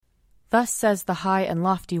Thus says the high and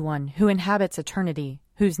lofty one, who inhabits eternity,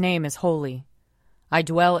 whose name is holy. I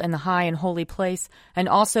dwell in the high and holy place, and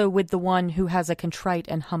also with the one who has a contrite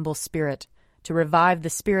and humble spirit, to revive the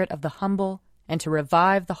spirit of the humble, and to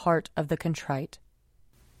revive the heart of the contrite.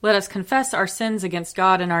 Let us confess our sins against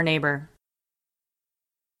God and our neighbor.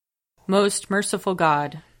 Most merciful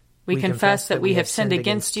God, we confess that we have sinned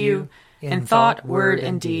against you in thought, word,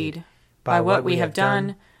 and deed, by what we have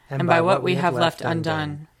done, and by what we have left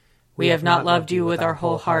undone. We have not loved you with our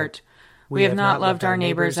whole heart. We have not loved our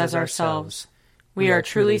neighbors as ourselves. We are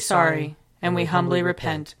truly sorry, and we humbly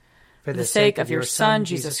repent. For the sake of your Son,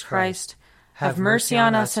 Jesus Christ, have mercy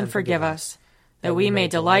on us and forgive us, that we may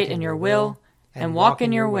delight in your will and walk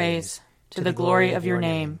in your ways, to the glory of your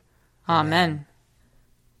name. Amen.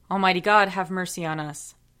 Almighty God, have mercy on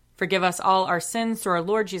us. Forgive us all our sins through our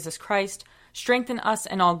Lord Jesus Christ. Strengthen us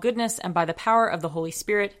in all goodness, and by the power of the Holy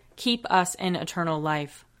Spirit, keep us in eternal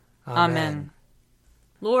life. Amen.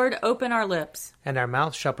 Lord, open our lips, and our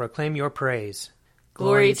mouth shall proclaim your praise.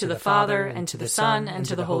 Glory to the Father, and to the Son, and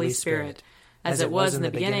to the Holy Spirit, as it was in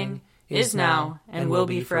the beginning, is now, and will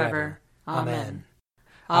be forever. Amen.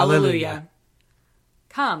 Alleluia.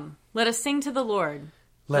 Come, let us sing to the Lord.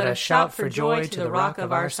 Let us shout for joy to the rock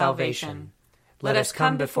of our salvation. Let us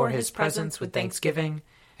come before his presence with thanksgiving,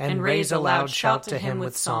 and raise a loud shout to him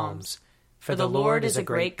with psalms. For the Lord is a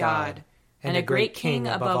great God, and a great King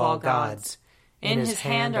above all gods. In his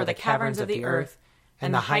hand are the caverns of the earth,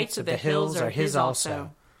 and the heights of the hills are his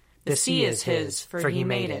also. The sea is his, for he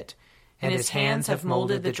made it, and his hands have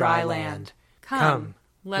molded the dry land. Come,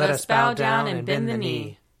 let us bow down and bend the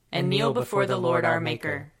knee, and kneel before the Lord our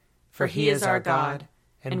Maker. For he is our God,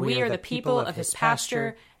 and we are the people of his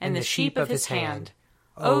pasture and the sheep of his hand.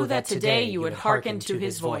 Oh, that today you would hearken to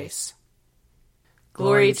his voice.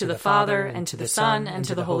 Glory to the Father, and to the Son, and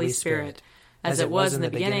to the Holy Spirit, as it was in the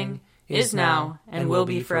beginning, is now, and will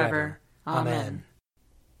be forever. Amen.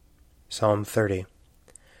 Psalm 30.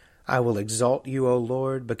 I will exalt you, O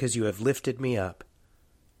Lord, because you have lifted me up,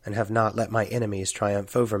 and have not let my enemies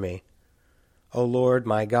triumph over me. O Lord,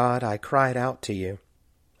 my God, I cried out to you,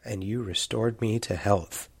 and you restored me to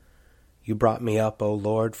health. You brought me up, O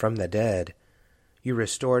Lord, from the dead. You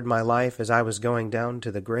restored my life as I was going down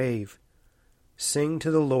to the grave. Sing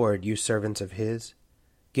to the Lord, you servants of his.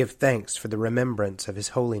 Give thanks for the remembrance of his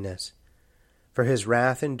holiness. For his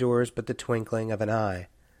wrath endures but the twinkling of an eye,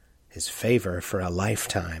 his favor for a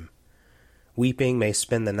lifetime. Weeping may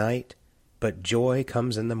spend the night, but joy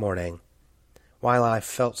comes in the morning. While I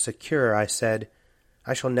felt secure, I said,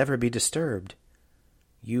 I shall never be disturbed.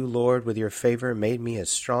 You, Lord, with your favor made me as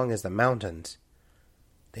strong as the mountains.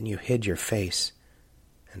 Then you hid your face,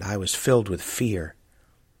 and I was filled with fear.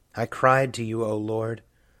 I cried to you, O Lord.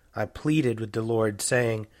 I pleaded with the Lord,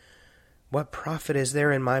 saying, What profit is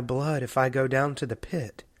there in my blood if I go down to the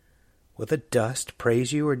pit? Will the dust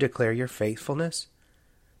praise you or declare your faithfulness?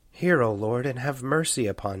 Hear, O Lord, and have mercy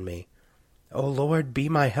upon me. O Lord, be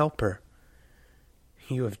my helper.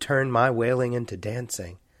 You have turned my wailing into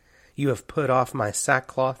dancing. You have put off my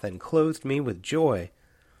sackcloth and clothed me with joy.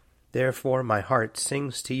 Therefore my heart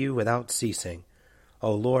sings to you without ceasing.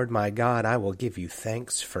 O Lord my God, I will give you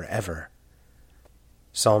thanks forever.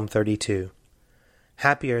 Psalm 32.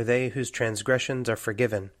 Happy are they whose transgressions are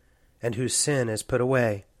forgiven, and whose sin is put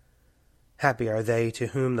away. Happy are they to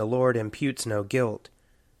whom the Lord imputes no guilt,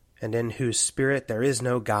 and in whose spirit there is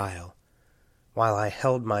no guile. While I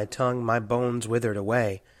held my tongue, my bones withered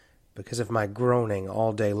away, because of my groaning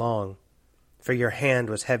all day long. For your hand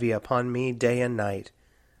was heavy upon me day and night.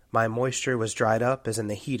 My moisture was dried up as in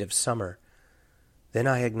the heat of summer. Then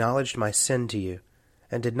I acknowledged my sin to you,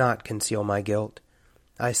 and did not conceal my guilt.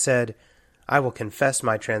 I said, I will confess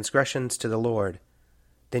my transgressions to the Lord.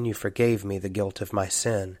 Then you forgave me the guilt of my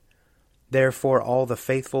sin. Therefore all the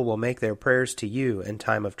faithful will make their prayers to you in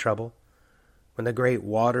time of trouble. When the great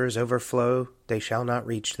waters overflow, they shall not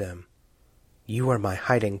reach them. You are my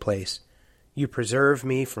hiding place. You preserve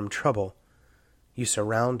me from trouble. You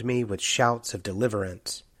surround me with shouts of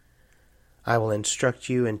deliverance. I will instruct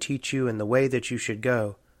you and teach you in the way that you should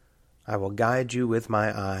go. I will guide you with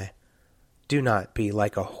my eye. Do not be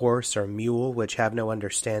like a horse or mule which have no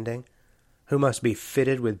understanding, who must be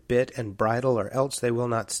fitted with bit and bridle, or else they will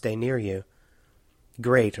not stay near you.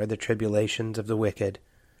 Great are the tribulations of the wicked,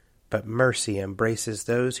 but mercy embraces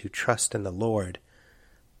those who trust in the Lord.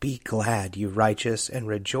 Be glad, you righteous, and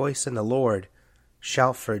rejoice in the Lord.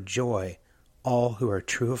 Shout for joy, all who are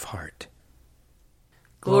true of heart.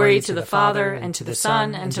 Glory to the Father, and to the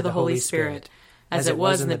Son, and to the Holy Spirit, as it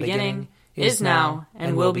was in the beginning, is now,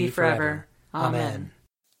 and will be forever. Amen.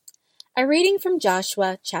 A reading from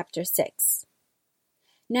Joshua chapter 6.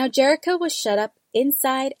 Now Jericho was shut up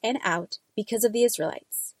inside and out because of the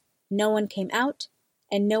Israelites. No one came out,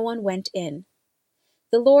 and no one went in.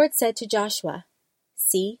 The Lord said to Joshua,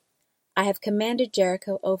 "See, I have commanded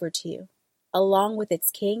Jericho over to you, along with its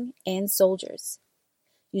king and soldiers.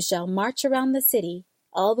 You shall march around the city,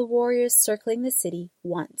 all the warriors circling the city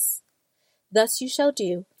once. Thus you shall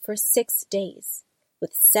do for 6 days,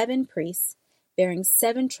 with 7 priests bearing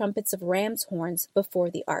 7 trumpets of ram's horns before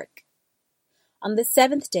the ark. On the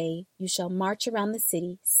 7th day you shall march around the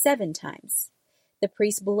city 7 times, the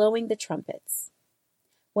priests blowing the trumpets.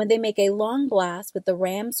 When they make a long blast with the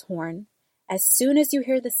ram's horn, as soon as you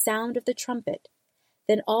hear the sound of the trumpet,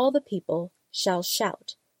 then all the people shall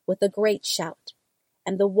shout with a great shout,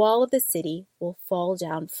 and the wall of the city will fall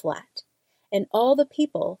down flat, and all the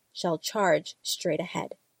people shall charge straight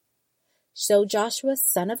ahead." So Joshua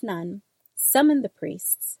son of Nun summoned the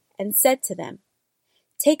priests and said to them,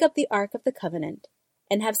 "Take up the ark of the covenant,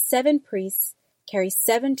 and have 7 priests carry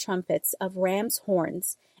 7 trumpets of ram's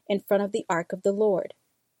horns in front of the ark of the Lord."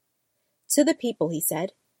 To the people he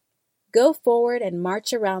said, "Go forward and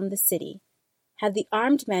march around the city. Have the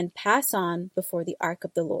armed men pass on before the ark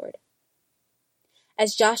of the Lord."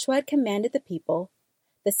 As Joshua had commanded the people,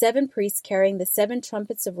 the 7 priests carrying the 7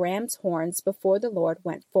 trumpets of ram's horns before the Lord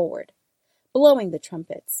went forward, blowing the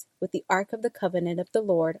trumpets, with the ark of the covenant of the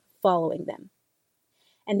Lord following them.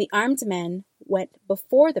 And the armed men went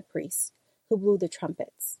before the priests who blew the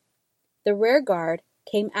trumpets. The rear guard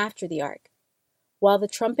came after the ark, while the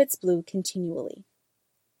trumpets blew continually.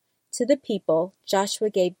 To the people Joshua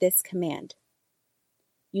gave this command: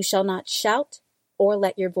 "You shall not shout or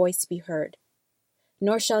let your voice be heard,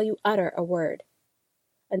 nor shall you utter a word,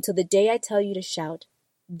 until the day I tell you to shout,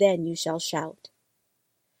 then you shall shout."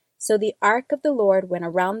 So the ark of the Lord went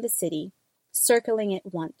around the city, circling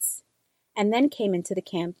it once, and then came into the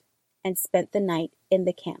camp and spent the night in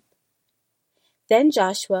the camp. Then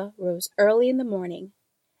Joshua rose early in the morning,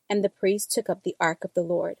 and the priests took up the ark of the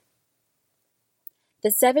Lord.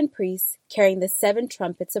 The 7 priests, carrying the 7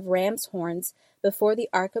 trumpets of ram's horns before the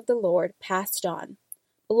ark of the Lord, passed on,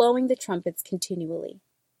 blowing the trumpets continually.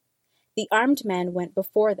 The armed men went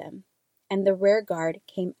before them, and the rear guard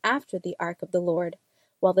came after the ark of the Lord,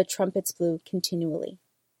 while the trumpets blew continually.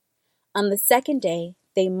 On the 2nd day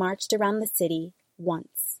they marched around the city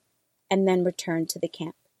once, and then returned to the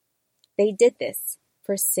camp. They did this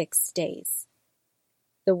for 6 days.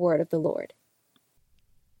 The word of the Lord.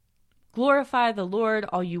 Glorify the Lord,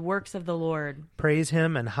 all you works of the Lord. Praise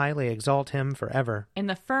him and highly exalt him forever. In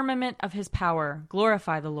the firmament of his power,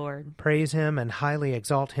 glorify the Lord. Praise him and highly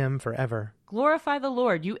exalt him forever. Glorify the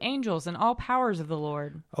Lord, you angels and all powers of the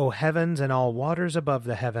Lord. O heavens and all waters above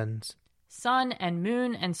the heavens. Sun and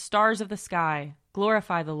moon and stars of the sky,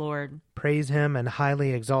 glorify the Lord. Praise him and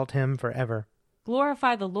highly exalt him forever.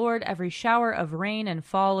 Glorify the Lord, every shower of rain and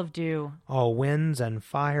fall of dew. All winds and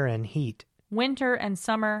fire and heat. Winter and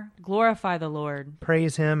summer, glorify the Lord.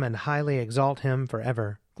 Praise him and highly exalt him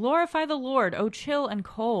forever. Glorify the Lord, O chill and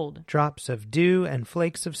cold. Drops of dew and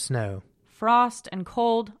flakes of snow. Frost and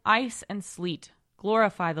cold, ice and sleet,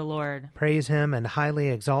 glorify the Lord. Praise him and highly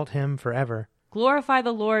exalt him forever. Glorify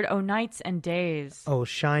the Lord, O nights and days. O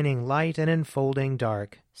shining light and enfolding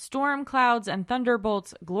dark. Storm clouds and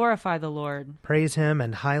thunderbolts, glorify the Lord. Praise him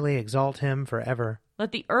and highly exalt him forever.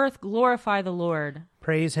 Let the earth glorify the Lord.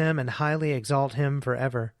 Praise him and highly exalt him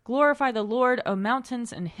forever. Glorify the Lord, O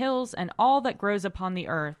mountains and hills, and all that grows upon the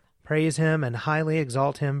earth. Praise him and highly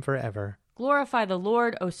exalt him forever. Glorify the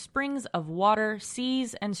Lord, O springs of water,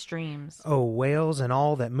 seas and streams. O whales and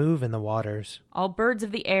all that move in the waters. All birds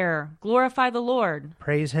of the air, glorify the Lord.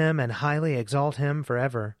 Praise him and highly exalt him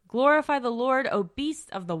forever. Glorify the Lord, O beasts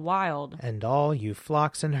of the wild. And all you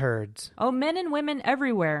flocks and herds. O men and women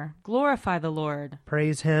everywhere, glorify the Lord.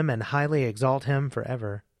 Praise him and highly exalt him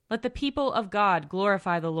forever. Let the people of God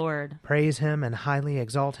glorify the Lord. Praise him and highly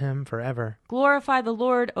exalt him forever. Glorify the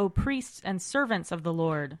Lord, O priests and servants of the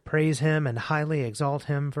Lord. Praise him and highly exalt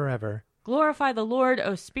him forever. Glorify the Lord,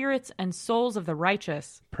 O spirits and souls of the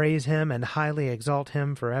righteous. Praise him and highly exalt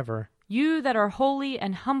him forever. You that are holy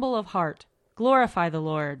and humble of heart, glorify the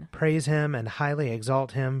Lord. Praise him and highly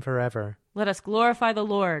exalt him forever. Let us glorify the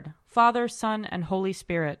Lord, Father, Son, and Holy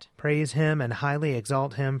Spirit. Praise him and highly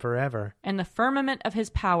exalt him forever. In the firmament of his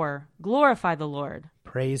power, glorify the Lord.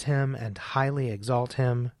 Praise him and highly exalt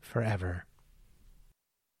him forever.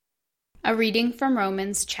 A reading from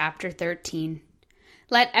Romans chapter 13.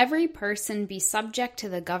 Let every person be subject to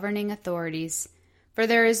the governing authorities, for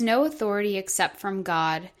there is no authority except from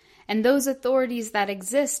God, and those authorities that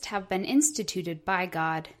exist have been instituted by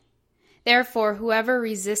God. Therefore, whoever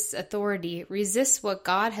resists authority resists what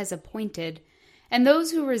God has appointed, and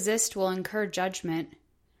those who resist will incur judgment.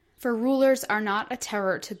 For rulers are not a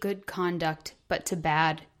terror to good conduct, but to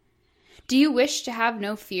bad. Do you wish to have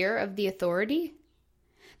no fear of the authority?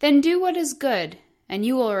 Then do what is good, and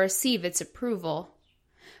you will receive its approval.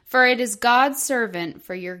 For it is God's servant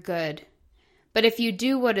for your good. But if you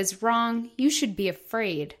do what is wrong, you should be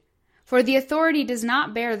afraid, for the authority does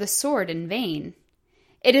not bear the sword in vain.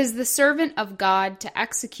 It is the servant of God to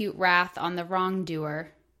execute wrath on the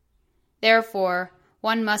wrongdoer. Therefore,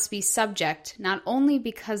 one must be subject not only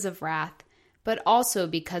because of wrath, but also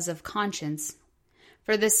because of conscience.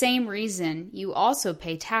 For the same reason, you also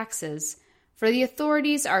pay taxes, for the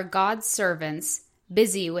authorities are God's servants,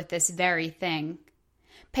 busy with this very thing.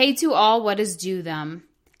 Pay to all what is due them,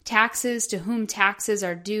 taxes to whom taxes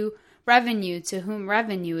are due, revenue to whom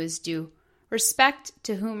revenue is due, respect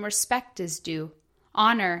to whom respect is due,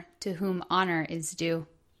 honor to whom honor is due.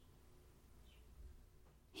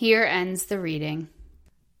 Here ends the reading.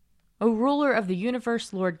 O ruler of the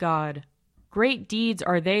universe, Lord God, great deeds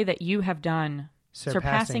are they that you have done,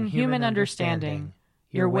 surpassing human understanding.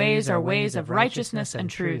 Your ways are ways of righteousness and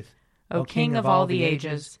truth, O King of all the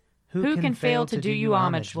ages. Who can fail to do you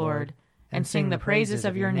homage, Lord, and sing the praises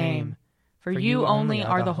of your name? For you only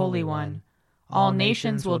are the Holy One. All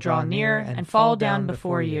nations will draw near and fall down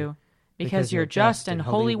before you, because your just and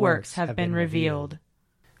holy works have been revealed.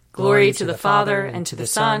 Glory to the Father, and to the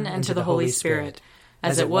Son, and to the Holy Spirit,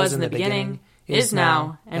 as it was in the beginning, is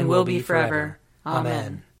now, and will be forever.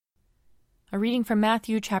 Amen. A reading from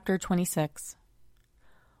Matthew chapter 26.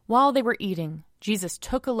 While they were eating, Jesus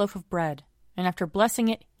took a loaf of bread, and after blessing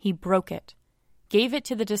it, he broke it, gave it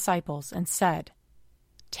to the disciples, and said,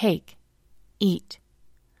 "Take, eat.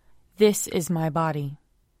 This is my body."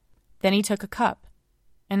 Then he took a cup,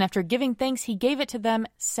 and after giving thanks, he gave it to them,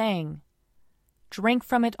 saying, "Drink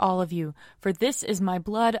from it, all of you, for this is my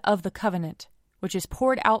blood of the covenant, which is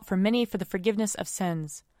poured out for many for the forgiveness of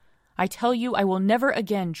sins. I tell you, I will never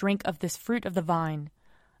again drink of this fruit of the vine,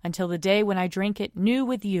 until the day when I drink it new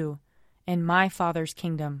with you in my Father's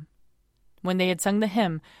kingdom." When they had sung the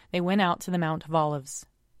hymn, they went out to the Mount of Olives.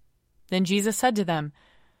 Then Jesus said to them,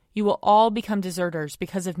 "You will all become deserters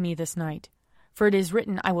because of me this night, for it is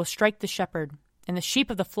written, I will strike the shepherd, and the sheep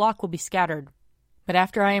of the flock will be scattered. But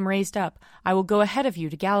after I am raised up, I will go ahead of you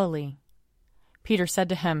to Galilee." Peter said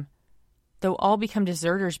to him, "Though all become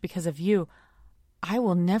deserters because of you, I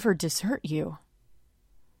will never desert you."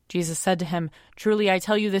 Jesus said to him, "Truly I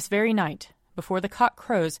tell you, this very night, before the cock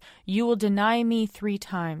crows, you will deny me 3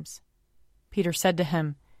 times. Peter said to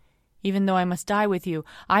him, "Even though I must die with you,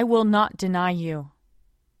 I will not deny you."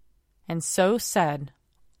 And so said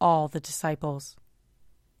all the disciples.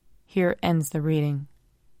 Here ends the reading.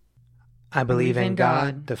 I believe in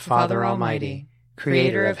God, the Father Almighty,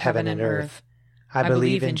 creator of heaven and earth. I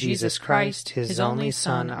believe in Jesus Christ, his only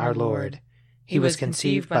Son, our Lord. He was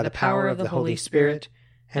conceived by the power of the Holy Spirit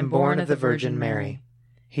and born of the Virgin Mary.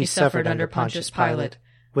 He suffered under Pontius Pilate,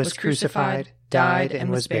 was crucified, died, and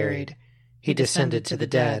was buried. He descended to the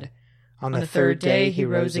dead. On the 3rd day he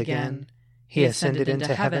rose again. He ascended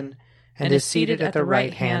into heaven and is seated at the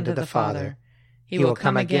right hand of the Father. He will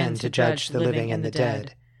come again to judge the living and the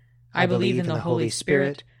dead. I believe in the Holy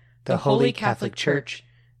Spirit, the Holy Catholic Church,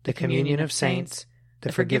 the communion of saints,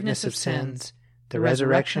 the forgiveness of sins, the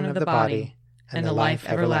resurrection of the body, and the life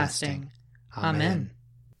everlasting. Amen.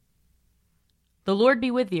 The Lord be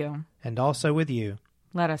with you. And also with you.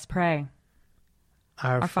 Let us pray.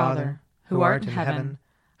 Our Father, who art in heaven,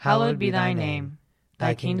 hallowed be thy name.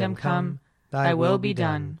 Thy kingdom come, thy will be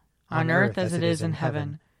done, on earth as it is in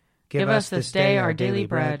heaven. Give us this day our daily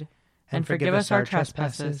bread, and forgive us our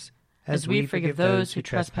trespasses, as we forgive those who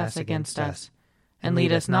trespass against us. And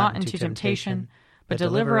lead us not into temptation, but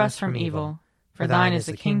deliver us from evil. For thine is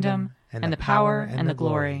the kingdom, and the power, and the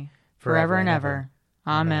glory, forever and ever.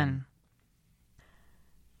 Amen.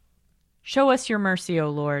 Show us your mercy, O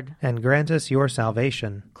Lord. And grant us your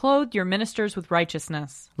salvation. Clothe your ministers with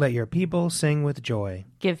righteousness. Let your people sing with joy.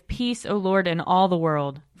 Give peace, O Lord, in all the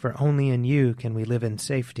world. For only in you can we live in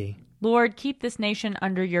safety. Lord, keep this nation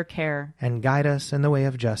under your care. And guide us in the way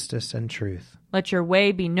of justice and truth. Let your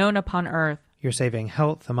way be known upon earth. Your saving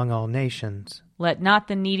health among all nations. Let not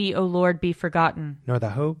the needy, O Lord, be forgotten. Nor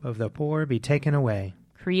the hope of the poor be taken away.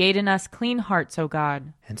 Create in us clean hearts, O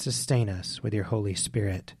God. And sustain us with your Holy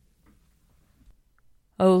Spirit.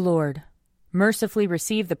 O Lord, mercifully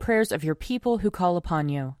receive the prayers of your people who call upon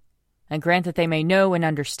you, and grant that they may know and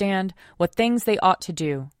understand what things they ought to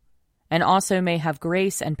do, and also may have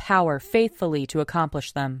grace and power faithfully to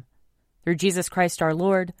accomplish them. Through Jesus Christ our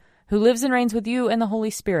Lord, who lives and reigns with you in the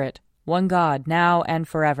Holy Spirit, one God, now and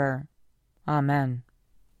forever. Amen.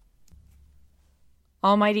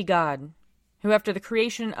 Almighty God, who after the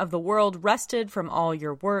creation of the world rested from all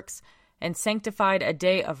your works and sanctified a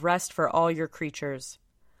day of rest for all your creatures,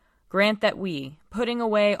 grant that we, putting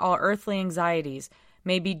away all earthly anxieties,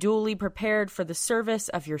 may be duly prepared for the service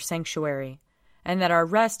of your sanctuary, and that our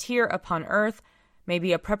rest here upon earth may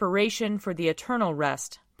be a preparation for the eternal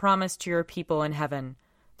rest promised to your people in heaven,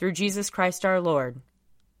 through Jesus Christ our Lord.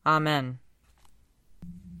 Amen.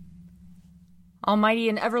 Almighty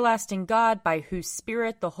and everlasting God, by whose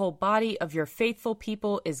Spirit the whole body of your faithful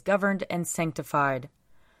people is governed and sanctified,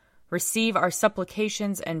 receive our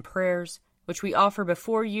supplications and prayers, which we offer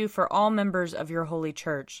before you for all members of your holy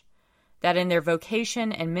church, that in their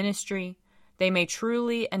vocation and ministry they may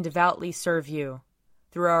truly and devoutly serve you,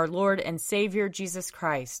 through our Lord and Savior Jesus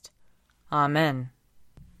Christ. Amen.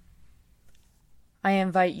 I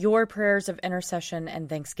invite your prayers of intercession and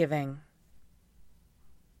thanksgiving.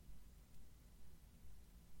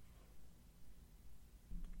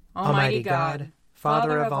 Almighty God,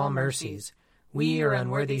 Father of all mercies, we, your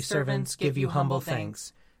unworthy servants, give you humble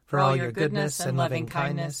thanks for all your goodness and loving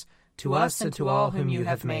kindness to us and to all whom you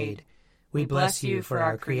have made. We bless you for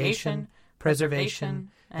our creation,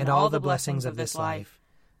 preservation, and all the blessings of this life,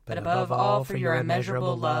 but above all for your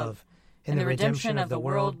immeasurable love in the redemption of the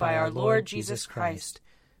world by our Lord Jesus Christ,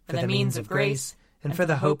 for the means of grace and for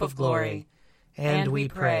the hope of glory. And we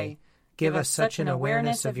pray, give us such an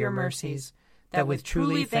awareness of your mercies that with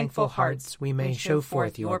truly thankful hearts we may show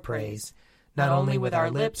forth your praise, not only with our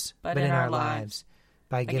lips, but in our lives,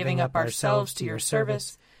 by giving up ourselves to your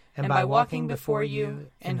service, and by walking before you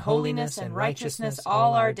in holiness and righteousness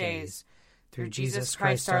all our days, through Jesus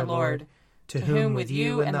Christ our Lord, to whom with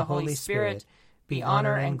you and the Holy Spirit be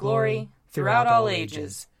honor and glory throughout all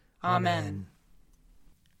ages. Amen.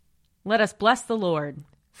 Let us bless the Lord.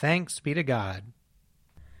 Thanks be to God.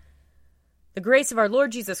 The grace of our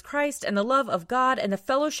Lord Jesus Christ and the love of God and the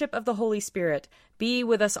fellowship of the Holy Spirit be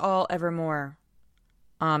with us all evermore.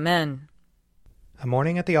 Amen. A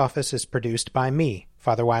Morning at the Office is produced by me,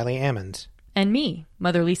 Father Wiley Ammons. And me,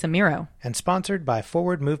 Mother Lisa Meirow. And sponsored by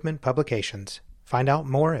Forward Movement Publications. Find out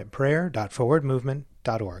more at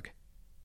prayer.forwardmovement.org.